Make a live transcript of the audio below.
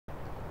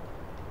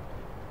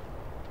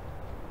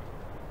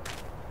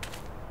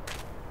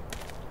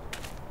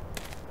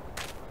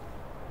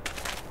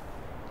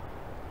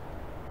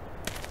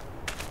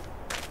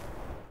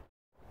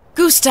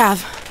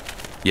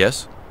Gustav!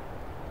 Yes?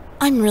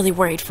 I'm really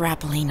worried for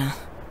Apollina.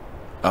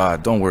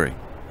 Don't worry.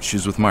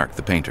 She's with Mark,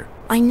 the painter.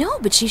 I know,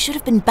 but she should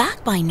have been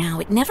back by now.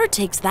 It never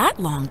takes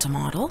that long to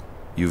model.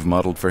 You've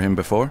modeled for him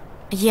before?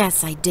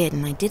 Yes, I did,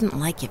 and I didn't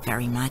like it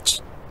very much.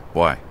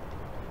 Why?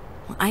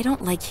 Well, I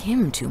don't like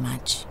him too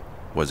much.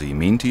 Was he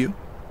mean to you?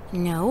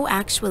 No,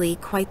 actually,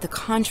 quite the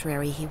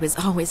contrary. He was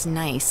always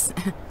nice.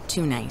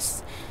 Too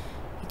nice.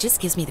 It just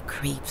gives me the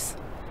creeps.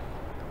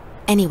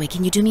 Anyway,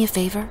 can you do me a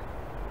favor?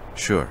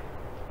 Sure.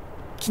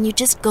 Can you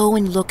just go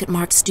and look at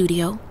Mark's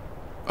studio?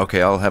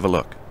 Okay, I'll have a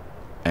look.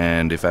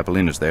 And if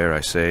Apollina's there, I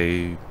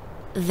say...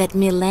 That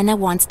Milena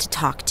wants to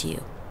talk to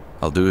you.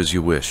 I'll do as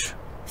you wish.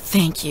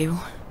 Thank you.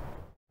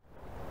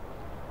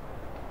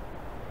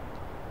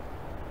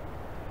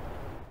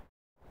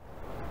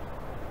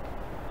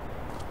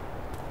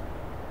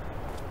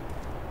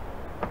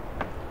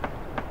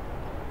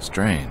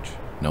 Strange.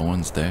 No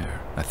one's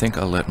there. I think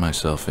I'll let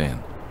myself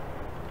in.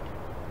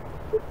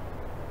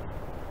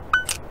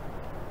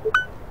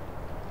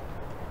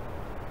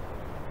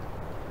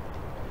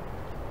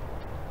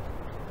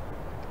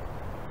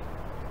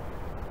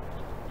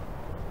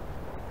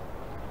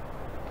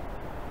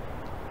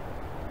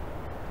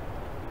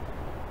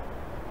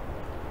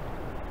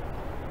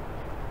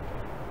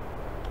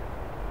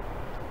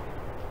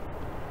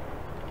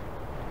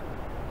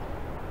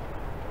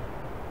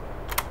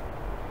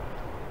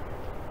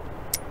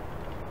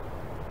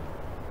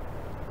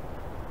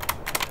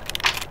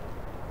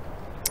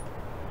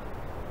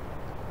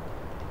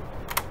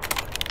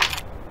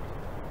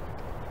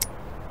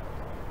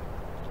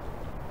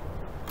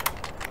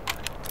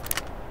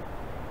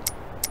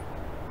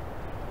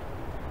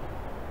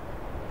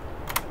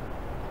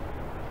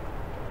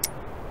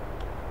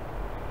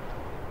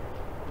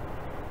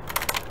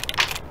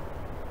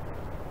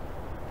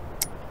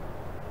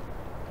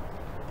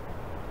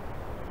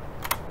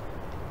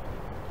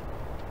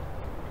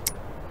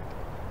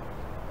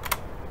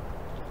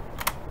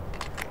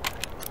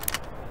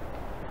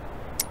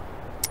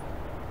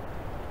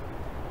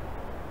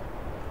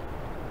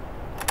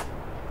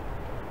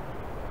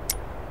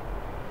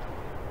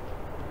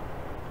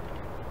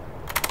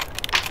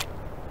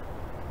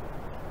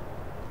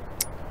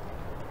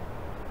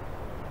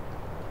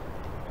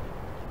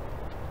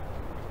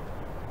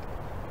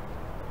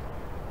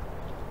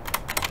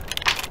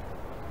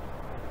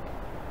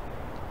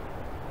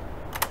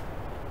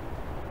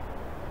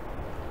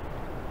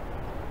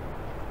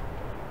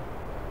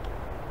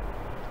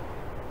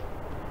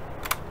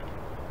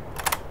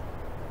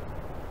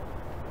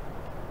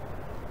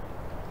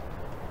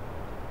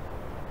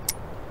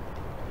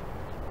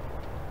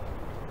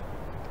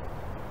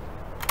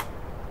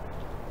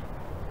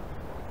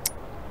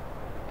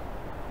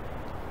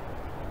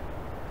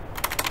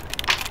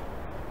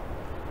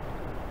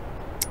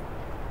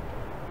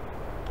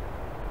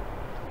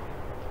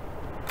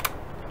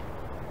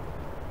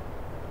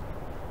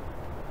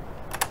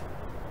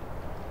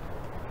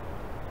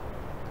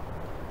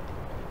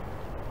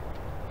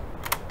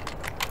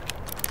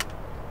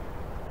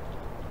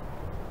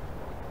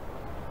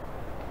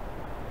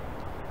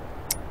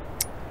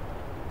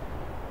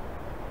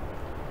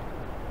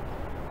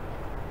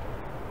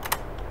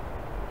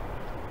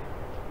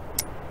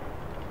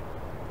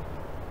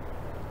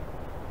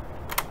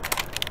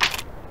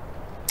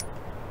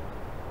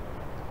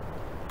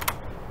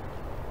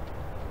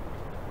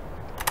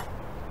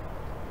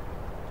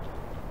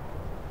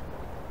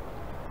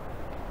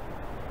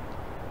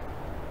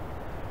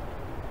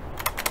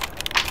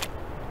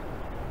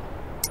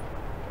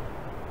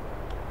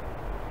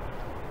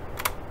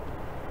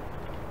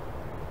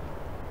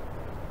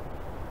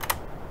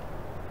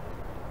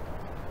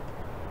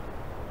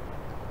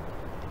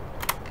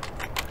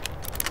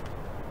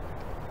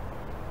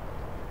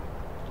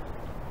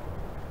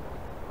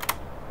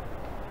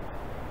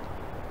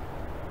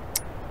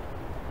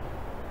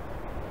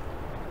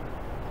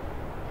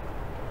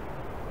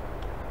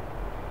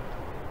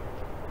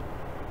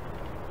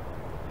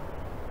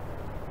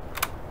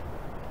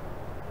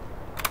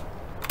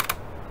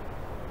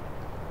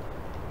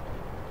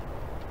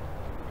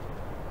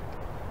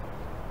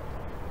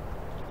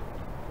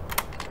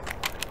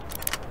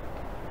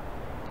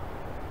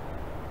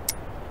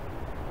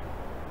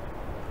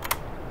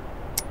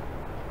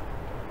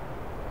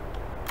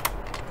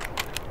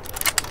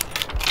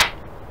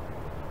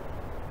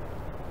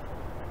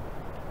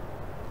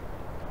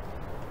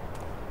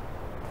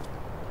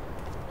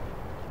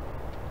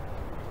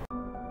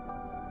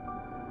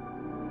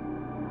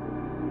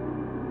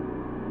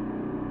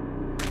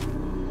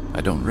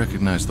 I don't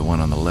recognize the one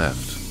on the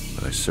left,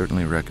 but I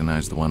certainly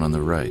recognize the one on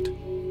the right.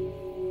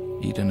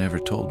 Ida never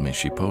told me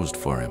she posed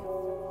for him.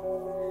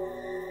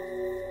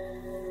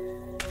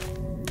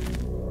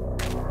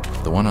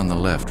 The one on the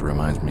left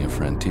reminds me of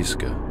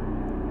Frantiska.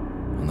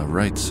 On the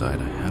right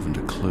side, I haven't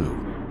a clue.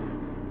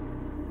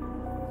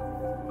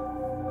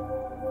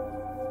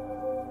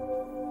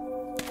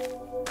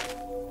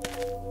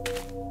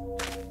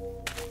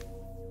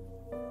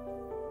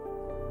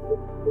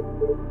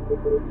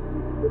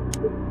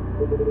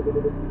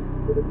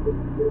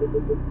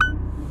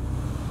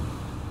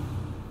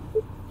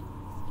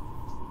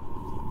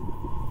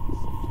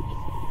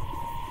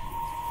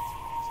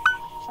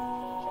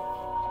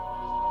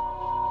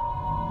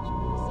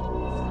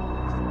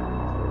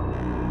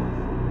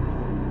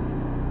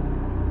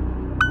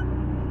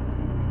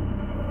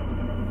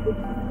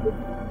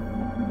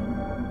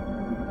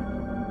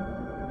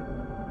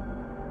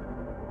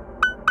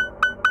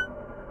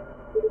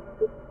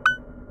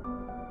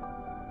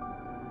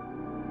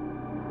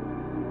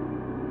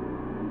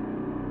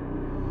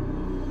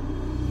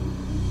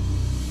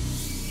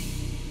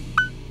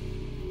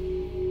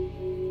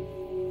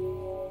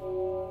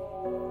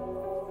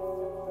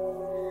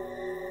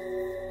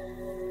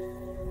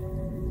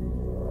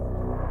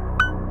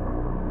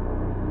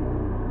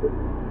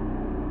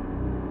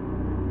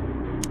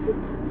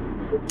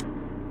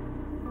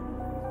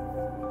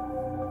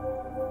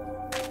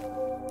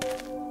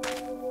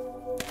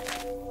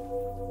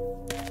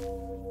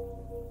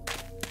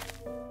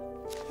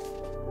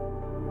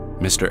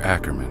 Mr.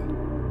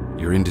 Ackerman,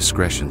 your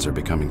indiscretions are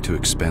becoming too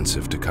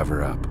expensive to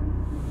cover up.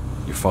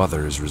 Your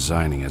father is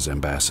resigning as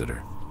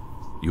ambassador.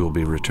 You will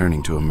be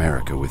returning to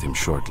America with him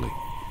shortly.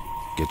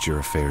 Get your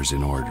affairs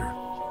in order.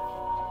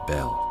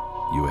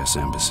 Bell, U.S.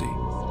 Embassy.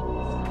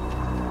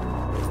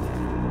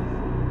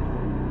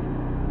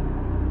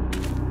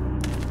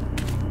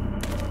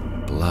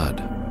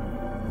 Blood.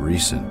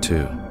 Recent,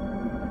 too.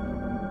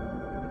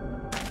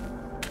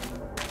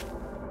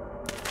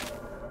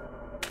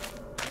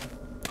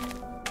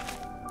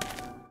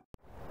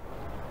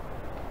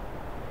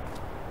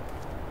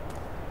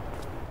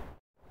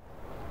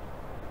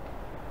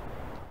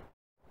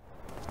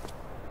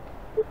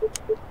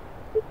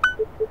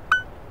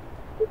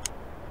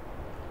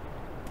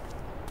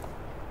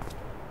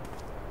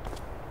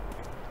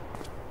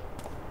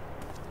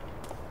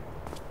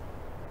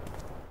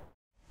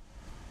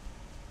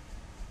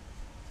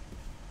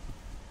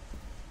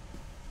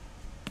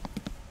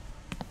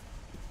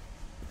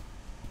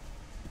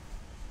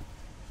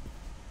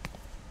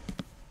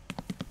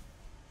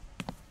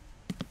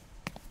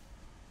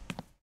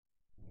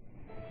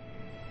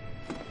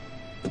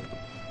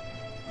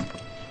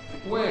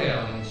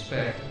 Well,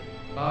 Inspector,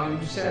 are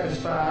you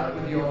satisfied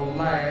with your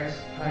last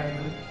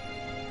payment?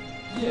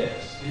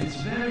 Yes, it's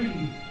very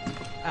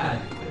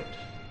adequate.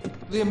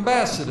 The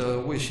ambassador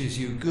wishes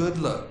you good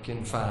luck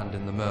in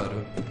finding the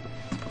murderer.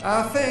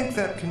 I think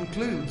that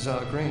concludes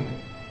our agreement.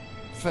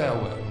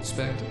 Farewell,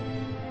 Inspector.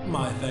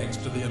 My thanks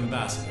to the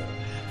ambassador.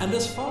 And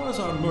as far as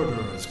our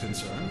murderer is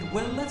concerned,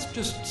 well, let's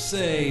just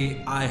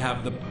say I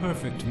have the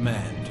perfect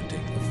man to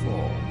take the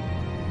fall.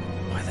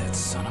 Why, that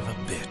son of a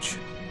bitch.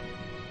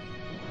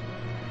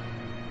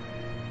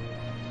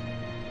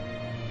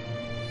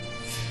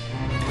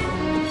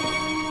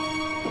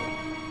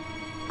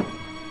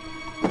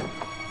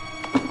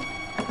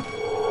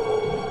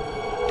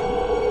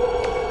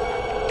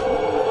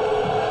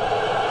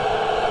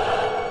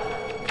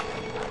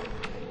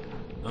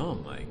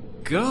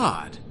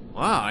 God!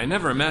 Wow, I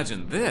never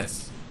imagined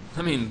this.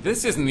 I mean,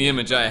 this isn't the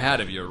image I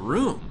had of your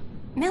room.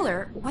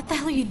 Miller, what the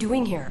hell are you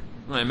doing here?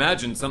 I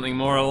imagined something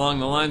more along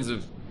the lines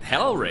of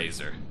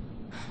Hellraiser.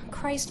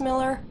 Christ,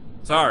 Miller.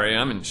 Sorry,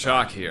 I'm in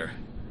shock here.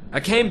 I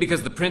came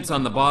because the prints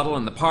on the bottle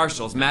and the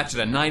partials match at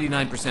a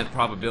 99%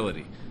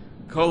 probability.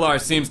 Kolar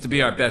seems to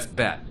be our best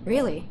bet.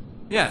 Really?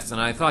 Yes,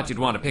 and I thought you'd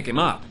want to pick him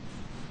up.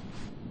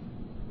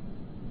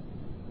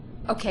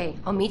 Okay,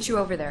 I'll meet you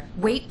over there.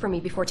 Wait for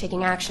me before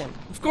taking action.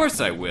 Of course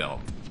I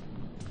will.